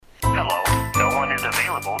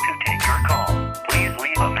available to take your call. Please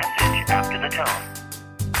leave a message after the tone.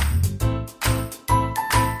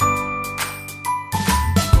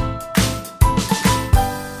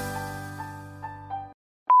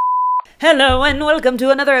 Hello and welcome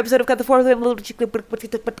to another episode of Cut the Fourth.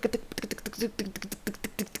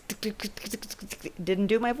 Didn't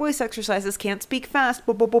do my voice exercises, can't speak fast.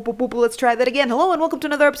 Let's try that again. Hello and welcome to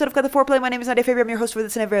another episode of Cut the Foreplay. My name is Nadia Fabian. I'm your host for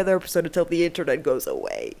this and every other episode until the internet goes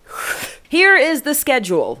away. Here is the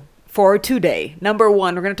schedule for today. Number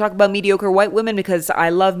one, we're going to talk about mediocre white women because I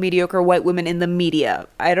love mediocre white women in the media.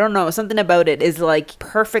 I don't know, something about it is like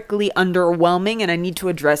perfectly underwhelming and I need to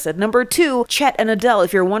address it. Number two, Chet and Adele.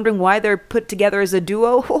 If you're wondering why they're put together as a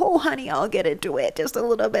duo, oh honey, I'll get into it just a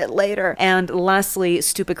little bit later. And lastly,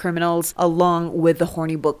 Stupid Criminals along with the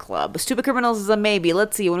Horny Book Club. Stupid Criminals is a maybe.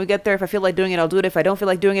 Let's see, when we get there, if I feel like doing it, I'll do it. If I don't feel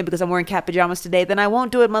like doing it because I'm wearing cat pajamas today, then I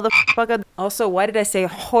won't do it, motherfucker. Also, why did I say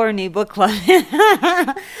Horny Book Club?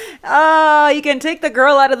 You can take the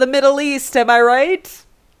girl out of the Middle East, am I right?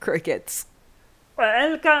 Crickets.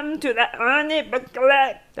 Welcome to the Horny Book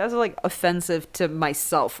Club. That was like offensive to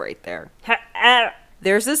myself right there.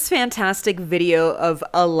 There's this fantastic video of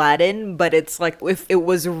Aladdin, but it's like if it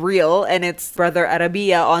was real, and it's Brother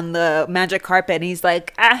Arabia on the magic carpet, and he's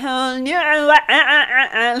like, oh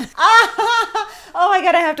my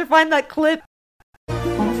god, I have to find that clip.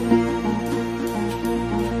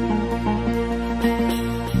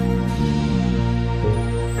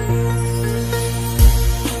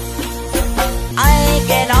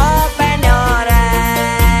 Can open your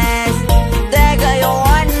eyes, take you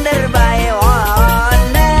wonder by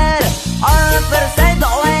wonder, all percent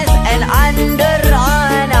west and under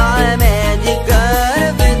on a magic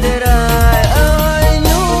carpet ride.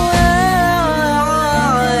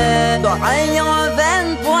 I know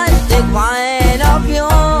fantastic fine of you,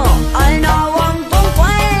 I know one to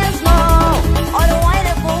find snow, all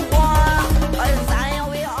wonderful one, all sign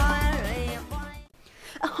we are.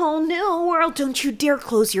 A whole new world, don't you dare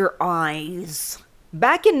close your eyes.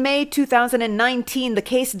 Back in May 2019, the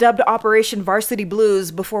case dubbed Operation Varsity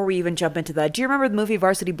Blues. Before we even jump into that, do you remember the movie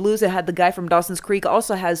Varsity Blues? It had the guy from Dawson's Creek,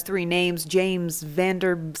 also has three names, James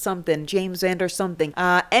Vander something.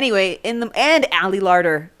 Anyway, and Ali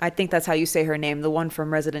Larter. I think that's how you say her name, the one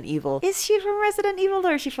from Resident Evil. Is she from Resident Evil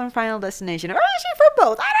or is she from Final Destination? Or is she from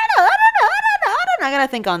both? I don't know. I gotta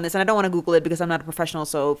think on this, and I don't want to Google it because I'm not a professional,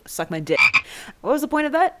 so suck my dick. What was the point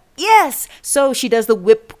of that? Yes! So she does the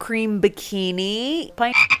whipped cream bikini.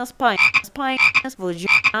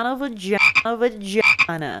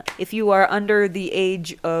 Vagina. If you are under the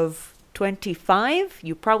age of 25,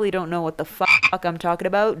 you probably don't know what the fuck I'm talking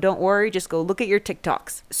about. Don't worry, just go look at your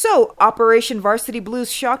TikToks. So, Operation Varsity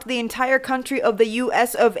Blues shocked the entire country of the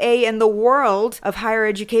US of A and the world of higher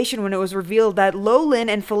education when it was revealed that Lolin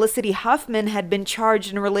and Felicity Huffman had been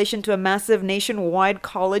charged in relation to a massive nationwide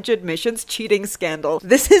college admissions cheating scandal.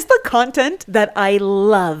 This is the content that I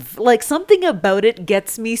love. Like, something about it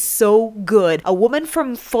gets me so good. A woman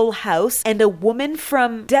from Full House and a woman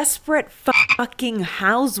from Desperate Fucking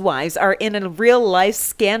Housewives are in a real life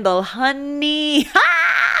scandal. Honey,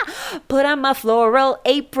 put on my floral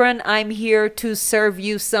apron. I'm here to serve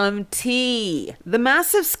you some tea. The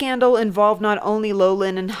massive scandal involved not only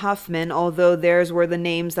Lolin and Huffman, although theirs were the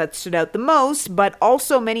names that stood out the most, but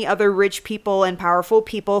also many other rich people and powerful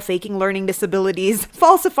people faking learning disabilities,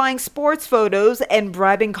 falsifying sports photos, and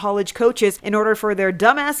bribing college coaches in order for their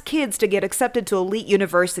dumbass kids to get accepted to elite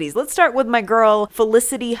universities. Let's start with my girl,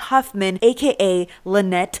 Felicity Huffman, aka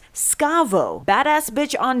Lynette Scavo. Badass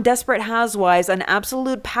bitch on Desperate Housewives, an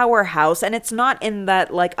absolute powerhouse, and it's not in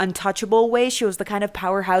that like untouchable way. She was the kind of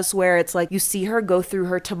powerhouse where it's like you see her go through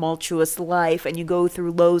her tumultuous life and you go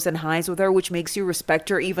through lows and highs with her, which makes you respect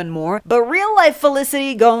her even more. But real life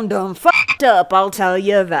Felicity gone dumb fucked up, I'll tell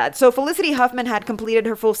you that. So Felicity Huffman had completed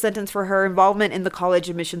her full sentence for her involvement in the college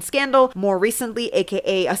admission scandal. More recently,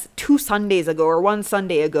 aka one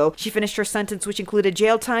Sunday ago, she finished her sentence, which included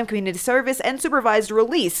jail time, community service, and supervised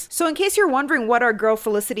release. So in case you're wondering what our girl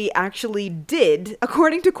Felicity actually did,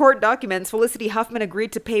 according to court documents, Felicity Huffman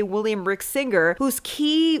agreed to pay William Rick Singer, whose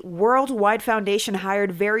key worldwide foundation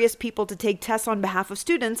hired various people to take tests on behalf of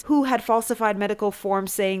students who had falsified medical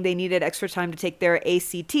forms saying they needed extra time to take their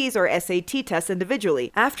ACTs or SAT tests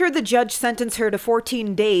individually. After the judge sentenced her to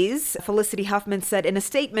 14 days, Felicity Huffman said in a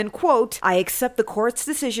statement, quote, "I accept the court's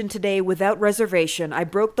decision today without reservation. I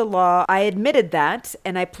broke the law. I admitted that,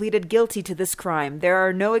 and I pleaded guilty to this crime. There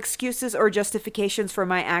are no excuses or justifications for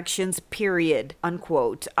my actions, period,"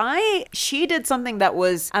 unquote. she did something that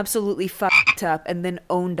was absolutely fucked up and then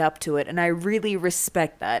owned up to it, and I really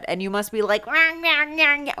respect that. And you must be like,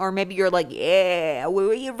 or maybe you're like, yeah,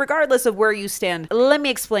 regardless of where you stand. Let me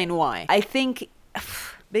explain why. I think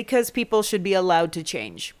because people should be allowed to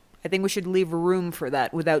change. I think we should leave room for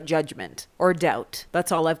that without judgment or doubt.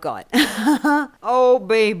 That's all I've got. Oh,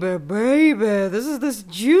 baby. This is the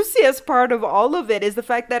juiciest part of all of it, is the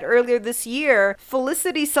fact that earlier this year,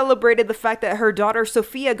 Felicity celebrated the fact that her daughter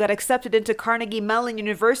Sophia got accepted into Carnegie Mellon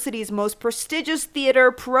University's most prestigious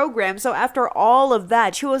theater program. So after all of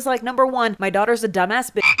that, she was like, number one, my daughter's a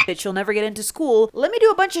dumbass bitch. She'll never get into school. Let me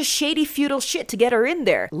do a bunch of shady feudal shit to get her in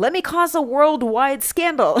there. Let me cause a worldwide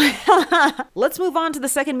scandal. Let's move on to the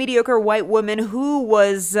second mediocre white woman who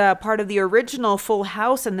was part of the original Full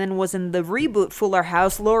House and then was in the reboot Fuller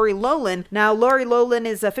House, Lori Loughlin. Now, Lori Loughlin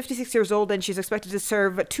is 56 years old and she's expected to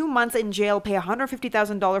serve 2 months in jail, pay a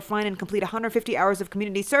 $150,000 fine, and complete 150 hours of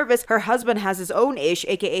community service. Her husband has his own ish,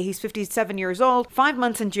 aka he's 57 years old, 5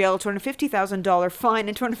 months in jail, $250,000 fine,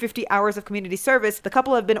 and 250 hours of community service. The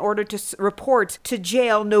couple have been ordered to report to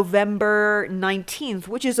jail November 19th,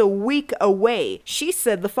 which is a week away. She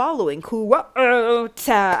said the following, quote,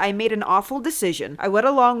 I made an awful decision. I went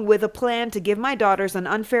along with a plan to give my daughters an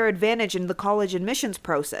unfair advantage in the college admissions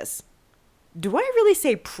process. Do I really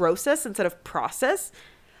say process instead of process?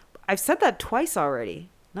 I've said that twice already.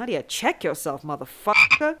 Nadia, check yourself,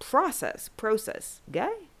 motherfucker. Process. Guy?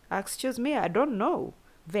 Excuse me, I don't know.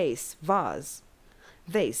 Vase. Who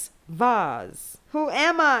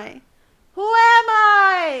am I?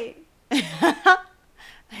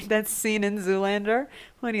 That scene in Zoolander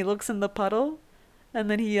when he looks in the puddle and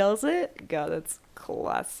then he yells it. God, that's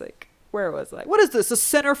classic. Where was I? What is this, a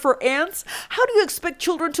center for ants? How do you expect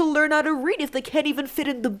children to learn how to read if they can't even fit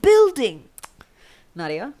in the building?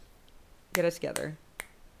 Nadia, get us together.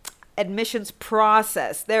 Admissions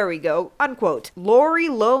process. There we go. Unquote. Lori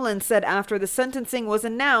Loughlin said after the sentencing was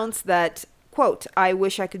announced that, quote, I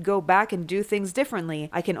wish I could go back and do things differently.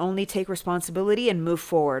 I can only take responsibility and move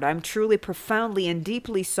forward. I'm truly profoundly and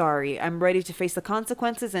deeply sorry. I'm ready to face the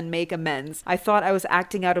consequences and make amends. I thought I was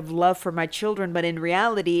acting out of love for my children, but in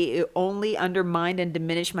reality, it only undermined and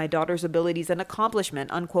diminished my daughter's abilities and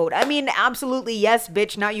accomplishment, unquote. I mean, absolutely yes,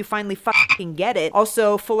 bitch. Now you finally fucking get it.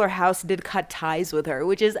 Also, Fuller House did cut ties with her,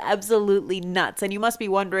 which is absolutely nuts. And you must be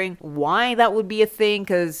wondering why that would be a thing,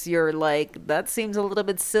 because you're like, that seems a little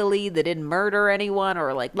bit silly. They didn't murder anyone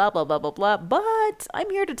or like blah blah blah blah blah, but I'm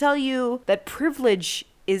here to tell you that privilege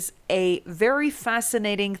is a very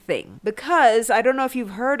fascinating thing, because I don't know if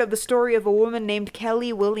you've heard of the story of a woman named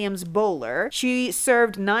Kelly Williams Bowler. She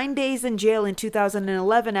served 9 days in jail in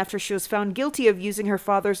 2011 after she was found guilty of using her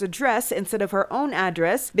father's address instead of her own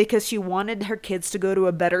address because she wanted her kids to go to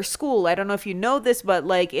a better school. I don't know if you know this, but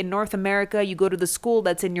like in North America, you go to the school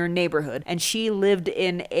that's in your neighborhood, and she lived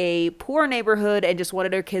in a poor neighborhood and just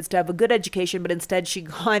wanted her kids to have a good education, but instead she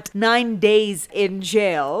got 9 days in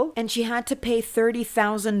jail and she had to pay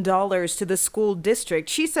 $30,000 to the school district.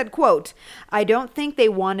 She said, quote, I don't think they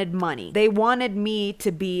wanted money. They wanted me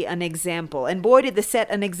to be an example. And boy, did they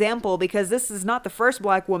set an example, because this is not the first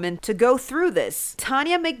black woman to go through this.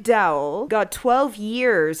 Tanya McDowell got 12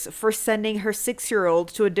 years for sending her 6-year-old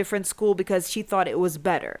to a different school because she thought it was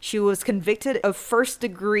better. She was convicted of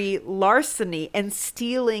first-degree larceny and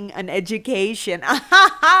stealing an education.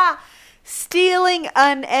 Stealing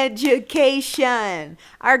an education.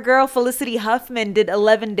 Our girl Felicity Huffman did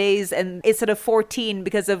 11 days and instead of 14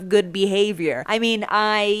 because of good behavior. I mean,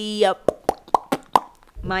 my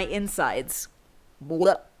insides.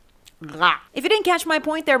 Blah. If you didn't catch my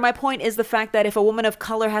point there, my point is the fact that if a woman of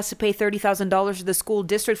color has to pay $30,000 to the school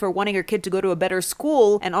district for wanting her kid to go to a better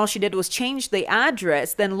school, and all she did was change the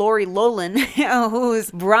address, then Lori Loughlin, who's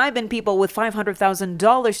bribing people with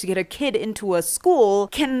 $500,000 to get her kid into a school,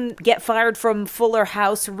 can get fired from Fuller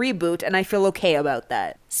House reboot, and I feel okay about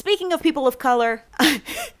that. Speaking of people of color...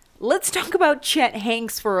 Let's talk about Chet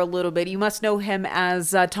Hanks for a little bit. You must know him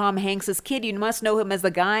as Tom Hanks' kid. You must know him as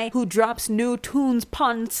the guy who drops new tunes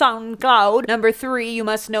on SoundCloud. Number 3, you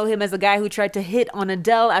must know him as the guy who tried to hit on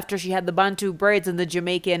Adele after she had the Bantu braids and the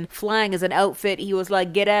Jamaican flag as an outfit. He was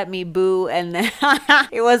like, get at me, boo. And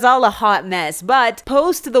it was all a hot mess. But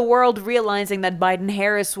post the world realizing that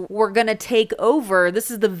Biden-Harris were gonna take over,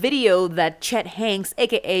 this is the video that Chet Hanks,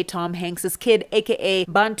 aka Tom Hanks' kid, aka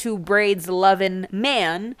Bantu braids loving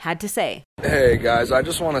man, had to say. Hey guys, I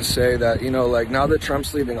just want to say that, like now that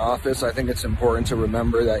Trump's leaving office, I think it's important to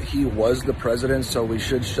remember that he was the president, so we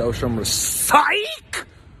should show some respect.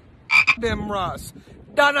 Them Ross.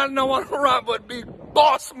 Donald no one run but big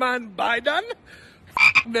boss man Biden.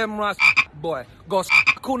 Them Ross boy. Go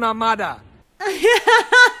Kuna Mada.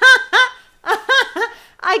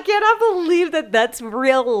 I cannot believe that that's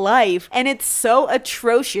real life. And it's so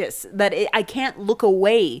atrocious that I can't look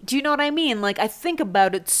away. Do you know what I mean? Like, I think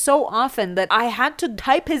about it so often that I had to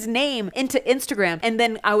type his name into Instagram. And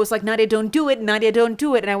then I was like, Nadia, don't do it. Nadia, don't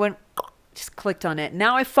do it. And I went, just clicked on it.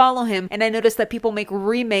 Now I follow him and I notice that people make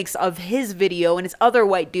remakes of his video and it's other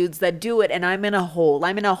white dudes that do it. And I'm in a hole.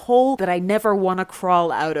 I'm in a hole that I never want to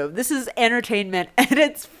crawl out of. This is entertainment at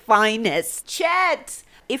its finest. Chat!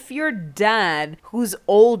 If your dad, who's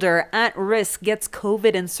older, at risk, gets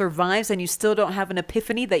COVID and survives and you still don't have an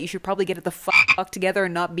epiphany that you should probably get it the fuck together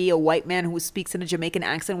and not be a white man who speaks in a Jamaican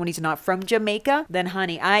accent when he's not from Jamaica, then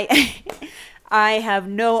honey, I have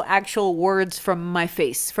no actual words from my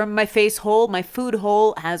face. From my face hole, my food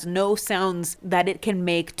hole has no sounds that it can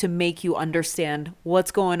make to make you understand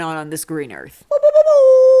what's going on this green earth.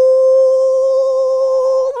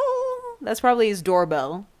 That's probably his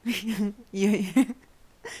doorbell.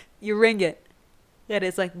 You ring it. And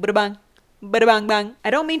it's like, bada bang, bada bang bang.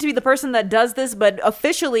 I don't mean to be the person that does this, but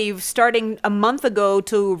officially, starting a month ago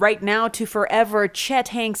to right now to forever, Chet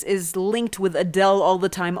Hanks is linked with Adele all the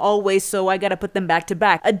time, always, so I gotta put them back to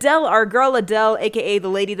back. Adele, our girl Adele, aka the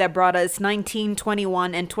lady that brought us 19,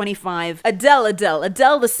 21, and 25.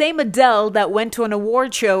 Adele, the same Adele that went to an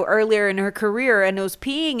award show earlier in her career and was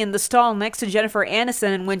peeing in the stall next to Jennifer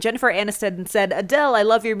Aniston, and when Jennifer Aniston said, Adele, I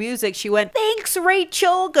love your music, she went, thanks,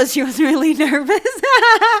 Rachel, because she was really nervous.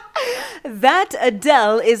 That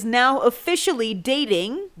Adele is now officially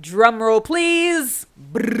dating, drumroll please,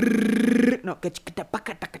 no, that's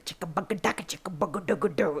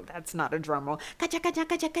not a drumroll.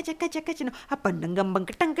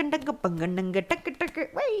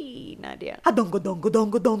 Wait, Nadia.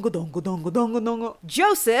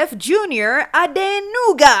 Joseph Jr.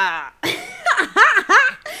 Adenuga.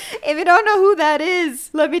 If you don't know who that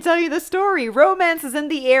is, let me tell you the story. Romance is in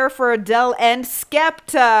the air for Adele and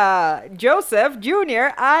Skepta. Joseph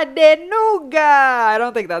Jr. Adenuga. I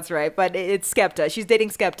don't think that's right, but it's Skepta. She's dating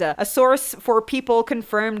Skepta. A source for People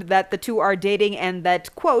confirmed that the two are dating and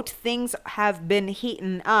that, quote, things have been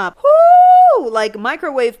heating up. Whoo! Like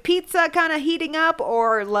microwave pizza kind of heating up,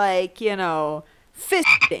 or like, you know,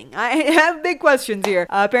 fisting. I have big questions here.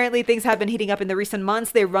 Apparently things have been heating up in the recent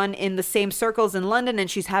months. They run in the same circles in London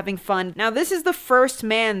and she's having fun. Now this is the first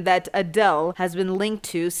man that Adele has been linked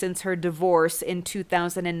to since her divorce in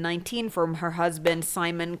 2019 from her husband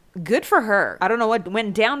Simon. Good for her. I don't know what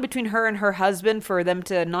went down between her and her husband for them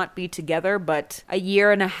to not be together, but a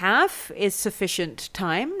year and a half is sufficient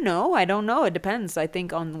time. No, I don't know. It depends, I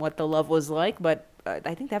think, on what the love was like, but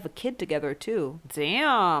I think they have a kid together too.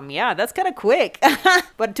 Damn, yeah, that's kind of quick.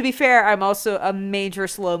 But to be fair, I'm also a major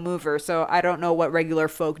slow mover, so I don't know what regular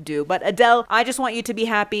folk do. But Adele, I just want you to be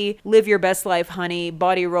happy. Live your best life, honey.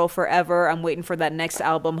 Body roll forever. I'm waiting for that next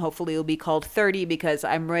album. Hopefully it'll be called 30 because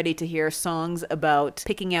I'm ready to hear songs about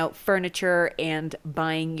picking out furniture and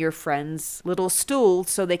buying your friends little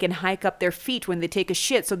stools so they can hike up their feet when they take a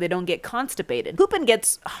shit so they don't get constipated. Pooping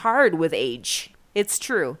gets hard with age. It's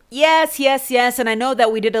true. Yes. And I know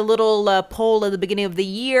that we did a little poll at the beginning of the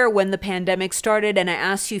year when the pandemic started, and I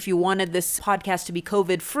asked you if you wanted this podcast to be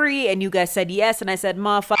COVID-free, and you guys said yes, and I said,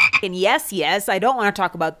 motherfucking yes. I don't want to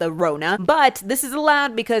talk about the Rona, but this is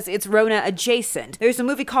allowed because it's Rona adjacent. There's a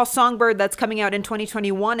movie called Songbird that's coming out in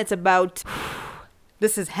 2021. It's about...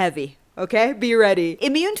 This is heavy. Okay, be ready.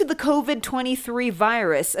 Immune to the COVID-23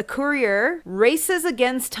 virus, a courier races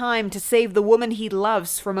against time to save the woman he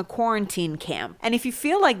loves from a quarantine camp. And if you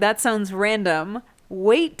feel like that sounds random,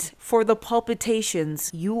 wait for the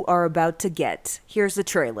palpitations you are about to get. Here's the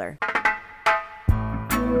trailer.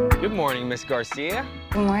 Good morning, Miss Garcia.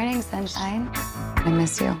 Good morning, sunshine. I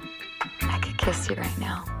miss you. I could kiss you right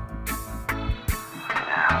now.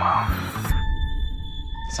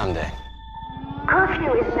 Someday.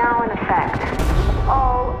 Curfew is now in effect.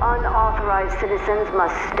 All unauthorized citizens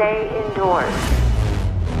must stay indoors.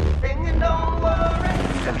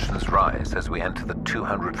 Tensions rise as we enter the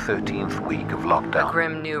 213th week of lockdown. A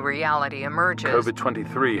grim new reality emerges.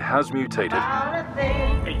 COVID-23 has mutated.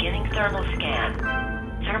 Beginning thermal scan.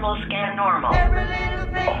 Thermal scan normal.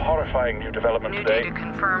 A horrifying new development New today. data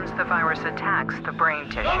confirms the virus attacks the brain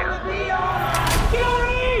tissue. Hey,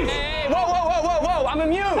 whoa, I'm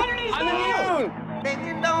immune! I'm immune!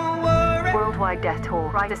 Worldwide death toll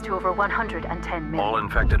rises to over 110 million. All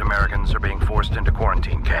infected Americans are being forced into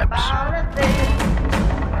quarantine camps.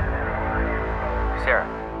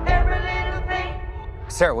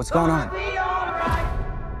 Sarah, what's going on?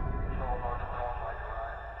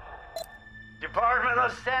 Department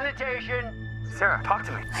of Sanitation. Sarah, talk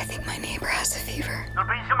to me. I think my neighbor has a fever. It'll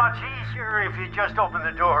be so much easier if you just open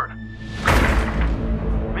the door.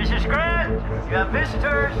 Mrs. Grant, you have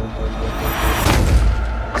visitors.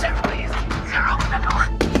 Sarah, please. Sarah, open that door.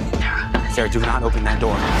 Sarah, do not open that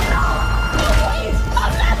door.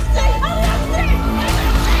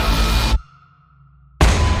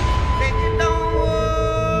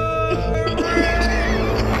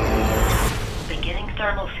 Beginning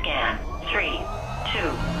thermal scan. 3,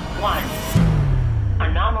 2, 1.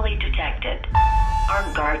 Anomaly detected.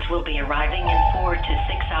 Armed guards will be arriving in 4 to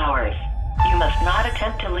 6 hours. You must not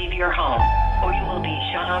attempt to leave your home, or you will be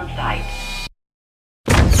shot on sight.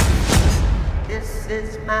 This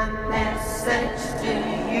is my message to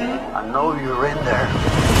you. I know you're in there.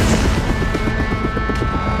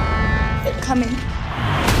 They're coming. I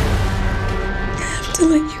have to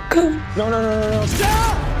let you go. No.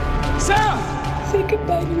 Sarah! Sarah! Say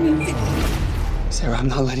goodbye to me. Sarah, I'm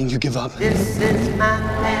not letting you give up. This is my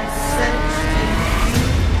message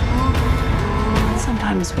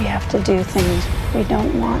Sometimes we have to do things we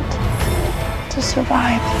don't want to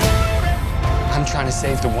survive. I'm trying to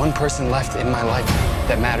save the one person left in my life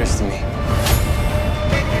that matters to me.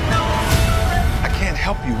 I can't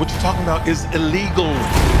help you. What you're talking about is illegal.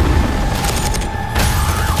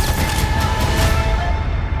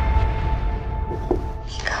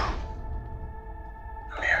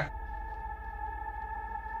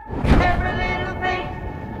 Every little thing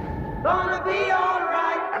gonna be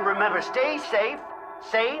alright. And remember, stay safe,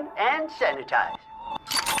 sane, and sanitized.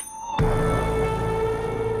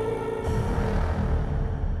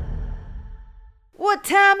 What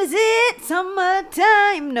time is it?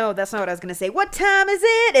 Summertime. No, that's not what I was going to say. What time is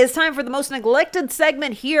it? It's time for the most neglected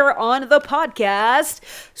segment here on the podcast,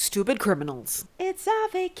 Stupid Criminals. It's our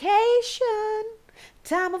vacation.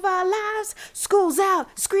 Time of our lives. School's out.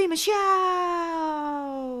 Scream and shout.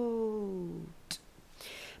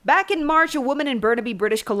 Back in March, a woman in Burnaby,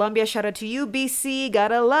 British Columbia, shout out to you, BC,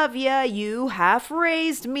 gotta love ya, you half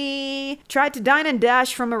raised me, tried to dine and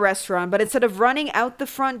dash from a restaurant, but instead of running out the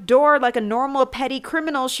front door like a normal petty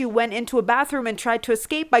criminal, she went into a bathroom and tried to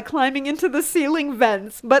escape by climbing into the ceiling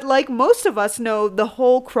vents. But like most of us know, the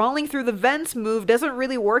whole crawling through the vents move doesn't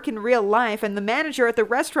really work in real life, and the manager at the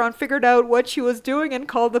restaurant figured out what she was doing and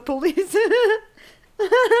called the police.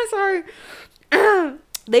 Sorry.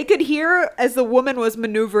 They could hear as the woman was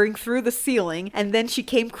maneuvering through the ceiling, and then she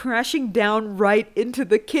came crashing down right into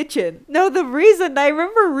the kitchen. Now, I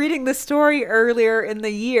remember reading the story earlier in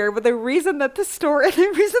the year, but the reason that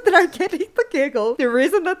I'm getting the giggle, the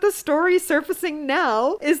reason that the story is surfacing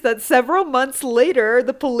now is that several months later,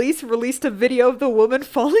 the police released a video of the woman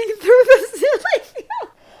falling through the ceiling.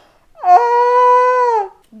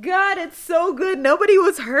 Oh! God, it's so good. Nobody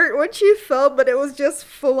was hurt when she fell, but it was just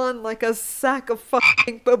full on like a sack of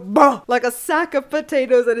like a sack of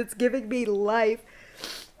potatoes, and it's giving me life.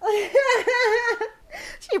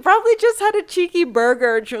 She probably just had a cheeky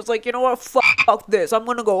burger and she was like, you know what, fuck this, I'm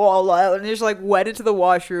gonna go all out, and just like went into the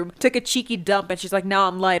washroom, took a cheeky dump, and she's like, now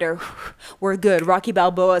I'm lighter. We're good, Rocky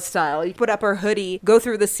Balboa style. You put up her hoodie, go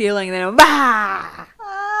through the ceiling, and then bah!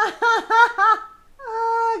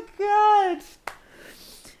 Oh God.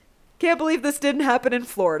 Can't believe this didn't happen in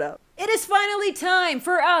Florida. It is finally time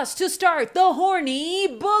for us to start the Horny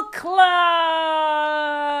Book Club.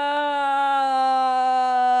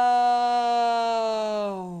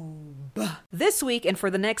 This week and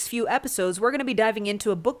for the next few episodes, we're going to be diving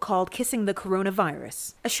into a book called Kissing the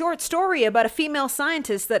Coronavirus. A short story about a female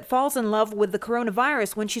scientist that falls in love with the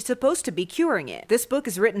coronavirus when she's supposed to be curing it. This book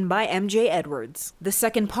is written by M.J. Edwards. The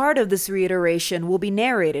second part of this reiteration will be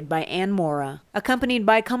narrated by Anne Mora, accompanied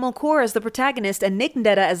by Kamal Kaur as the protagonist and Nick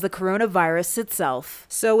Ndeda as the coronavirus itself.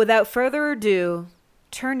 So without further ado,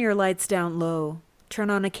 turn your lights down low,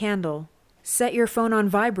 turn on a candle, set your phone on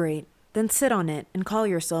vibrate, then sit on it and call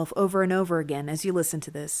yourself over and over again as you listen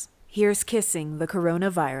to this. Here's Kissing the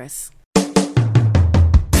Coronavirus.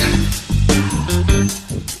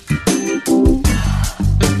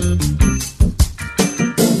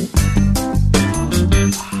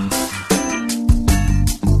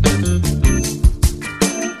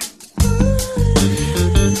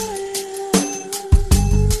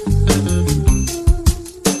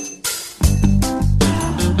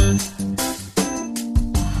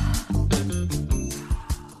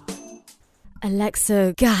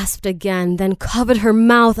 Alexa gasped again, then covered her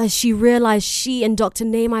mouth as she realized she and Dr.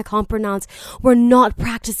 Name I can't pronounce were not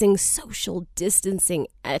practicing social distancing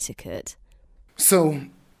etiquette. So,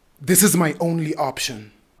 this is my only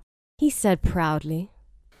option, he said proudly.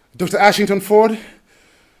 Dr. Ashington Ford,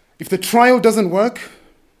 if the trial doesn't work,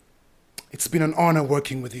 it's been an honor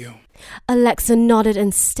working with you. Alexa nodded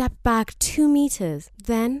and stepped back 2 meters,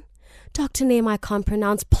 then Dr. Name I can't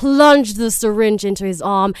pronounce plunged the syringe into his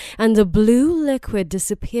arm, and the blue liquid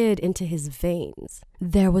disappeared into his veins.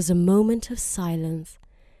 There was a moment of silence.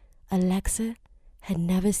 Alexa had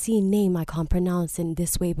never seen Name I can't pronounce in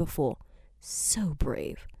this way before. So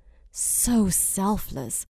brave, so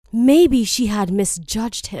selfless. Maybe she had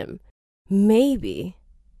misjudged him. Maybe.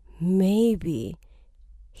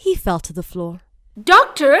 He fell to the floor.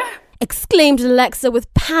 Doctor! Exclaimed Alexa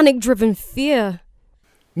with panic-driven fear.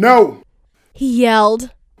 No! He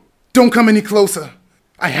yelled. Don't come any closer.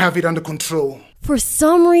 I have it under control. For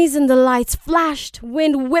some reason, the lights flashed.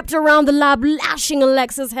 Wind whipped around the lab, lashing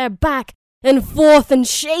Alexa's hair back and forth and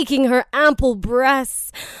shaking her ample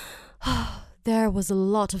breasts. There was a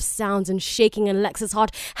lot of sounds and shaking. Alexa's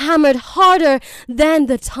heart hammered harder than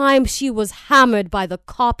the time she was hammered by the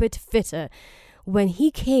carpet fitter when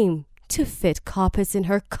he came to fit carpets in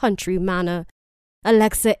her country manner.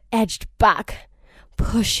 Alexa edged back,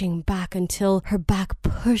 pushing back until her back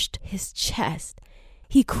pushed his chest.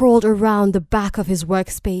 He crawled around the back of his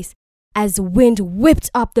workspace as wind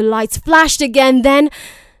whipped up. The lights flashed again, then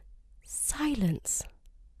silence.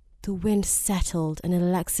 The wind settled and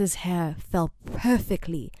Alexa's hair fell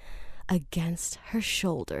perfectly against her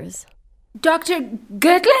shoulders. Dr.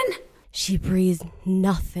 Gitlin? She breathed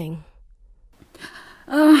nothing.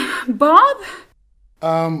 Bob?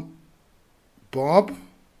 Bob?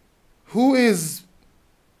 Who is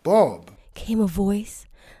Bob? Came a voice.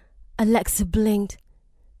 Alexa blinked.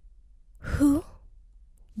 Who?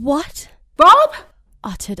 What? Bob?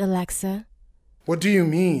 Uttered Alexa. What do you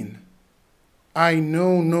mean? I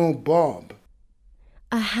know no Bob.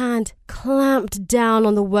 A hand clamped down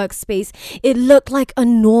on the workspace. It looked like a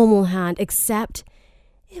normal hand, except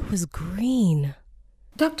it was green.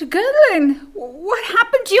 Dr. Gitlin, what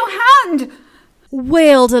happened to your hand?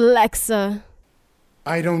 Wailed Alexa.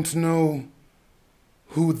 I don't know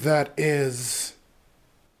who that is.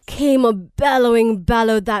 Came a bellowing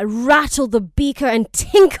bellow that rattled the beaker and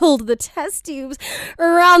tinkled the test tubes.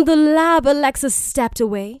 Around the lab, Alexa stepped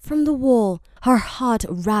away from the wall, her heart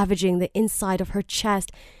ravaging the inside of her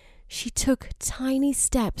chest. She took tiny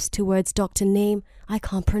steps towards Dr. Name I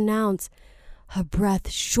can't pronounce, her breath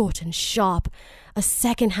short and sharp. A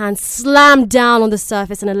second hand slammed down on the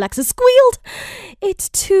surface and Alexa squealed. It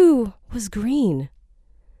too was green.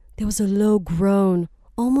 There was a low groan,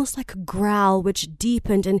 almost like a growl, which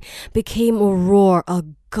deepened and became a roar, a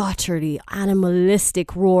gutturally,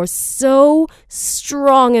 animalistic roar, so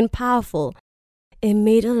strong and powerful. It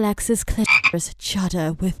made Alexa's clitoris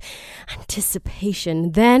shudder with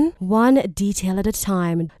anticipation. Then, one detail at a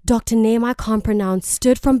time, Dr. Name I can't pronounce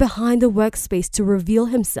stood from behind the workspace to reveal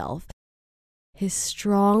himself. His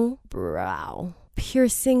strong brow,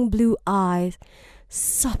 piercing blue eyes,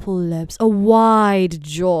 supple lips, a wide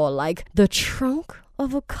jaw like the trunk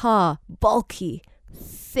of a car, bulky,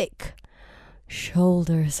 thick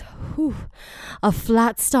shoulders, a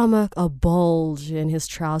flat stomach, a bulge in his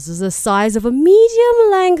trousers the size of a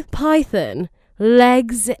medium-length python,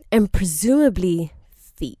 legs and presumably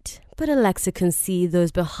feet. But Alexa can see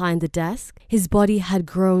those behind the desk. His body had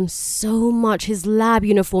grown so much his lab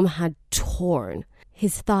uniform had torn.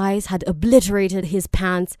 His thighs had obliterated his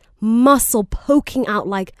pants, muscle poking out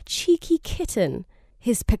like a cheeky kitten.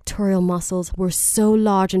 His pectoral muscles were so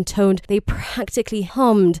large and toned they practically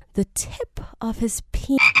hummed. The tip of his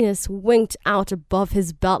penis winked out above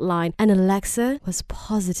his belt line, and Alexa was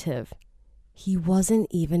positive he wasn't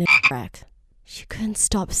even erect. She couldn't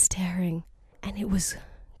stop staring, and it was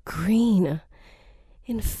green.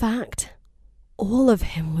 In fact, all of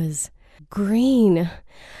him was green,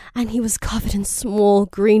 and he was covered in small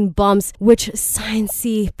green bumps, which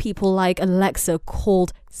sciencey people like Alexa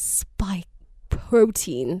called spike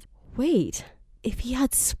protein. Wait, if he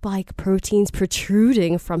had spike proteins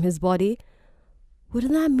protruding from his body,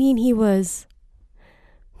 wouldn't that mean he was...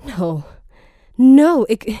 No,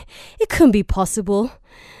 it couldn't be possible.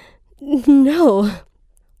 No,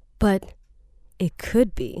 but it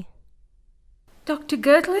could be. Dr.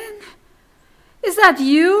 Gitlin? Is that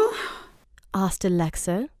you? Asked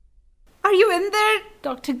Alexa. Are you in there,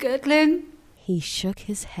 Dr. Gitlin? He shook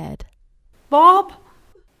his head. Bob?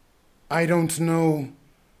 I don't know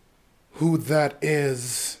who that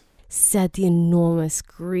is, said the enormous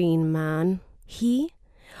green man. He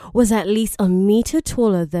was at least a meter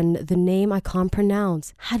taller than the Name I can't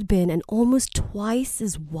pronounce had been, and almost twice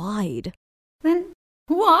as wide. Then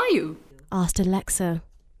who are you? Asked Alexa.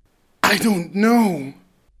 I don't know.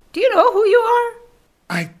 Do you know who you are?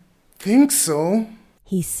 I think so,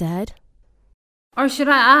 he said. Or should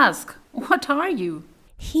I ask, what are you?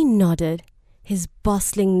 He nodded, his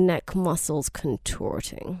bustling neck muscles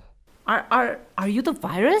contorting. Are you the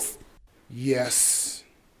virus? Yes.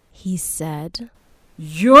 He said.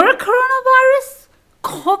 You're a coronavirus?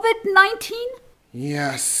 COVID-19?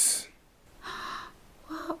 Yes.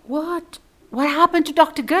 What? What happened to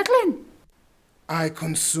Dr. Girdlin? I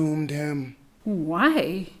consumed him.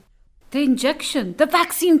 Why? The injection, the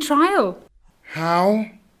vaccine trial.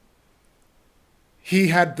 How? He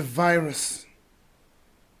had the virus.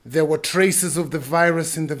 There were traces of the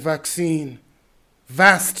virus in the vaccine.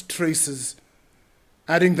 Vast traces.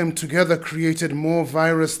 Adding them together created more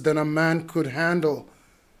virus than a man could handle.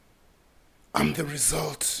 I'm the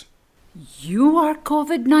result. You are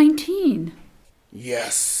COVID-19?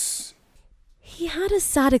 Yes. He had a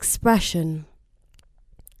sad expression.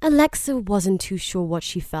 Alexa wasn't too sure what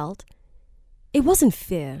she felt. It wasn't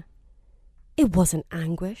fear. It wasn't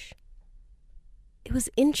anguish. It was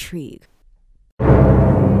intrigue.